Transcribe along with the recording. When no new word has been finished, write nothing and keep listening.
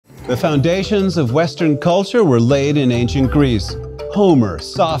The foundations of Western culture were laid in ancient Greece. Homer,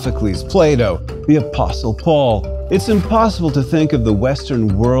 Sophocles, Plato, the Apostle Paul. It's impossible to think of the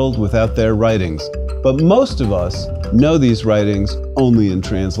Western world without their writings, but most of us know these writings only in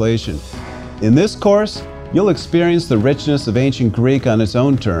translation. In this course, you'll experience the richness of ancient Greek on its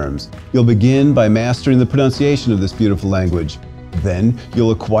own terms. You'll begin by mastering the pronunciation of this beautiful language. Then,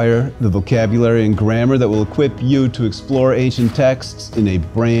 you'll acquire the vocabulary and grammar that will equip you to explore ancient texts in a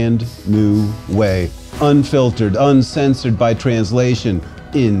brand new way, unfiltered, uncensored by translation,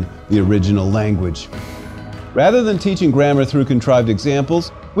 in the original language. Rather than teaching grammar through contrived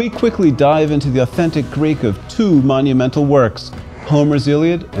examples, we quickly dive into the authentic Greek of two monumental works, Homer's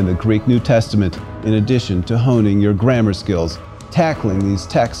Iliad and the Greek New Testament, in addition to honing your grammar skills. Tackling these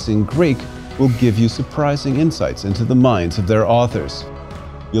texts in Greek will give you surprising insights into the minds of their authors.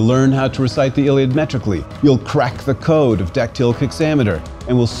 You'll learn how to recite the Iliad metrically. You'll crack the code of dactylic hexameter,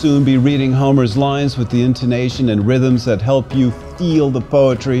 and will soon be reading Homer's lines with the intonation and rhythms that help you feel the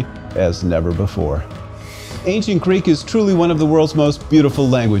poetry as never before. Ancient Greek is truly one of the world's most beautiful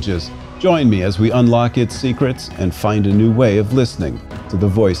languages. Join me as we unlock its secrets and find a new way of listening to the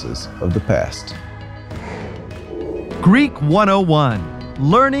voices of the past. Greek 101.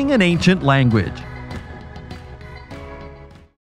 Learning an ancient language.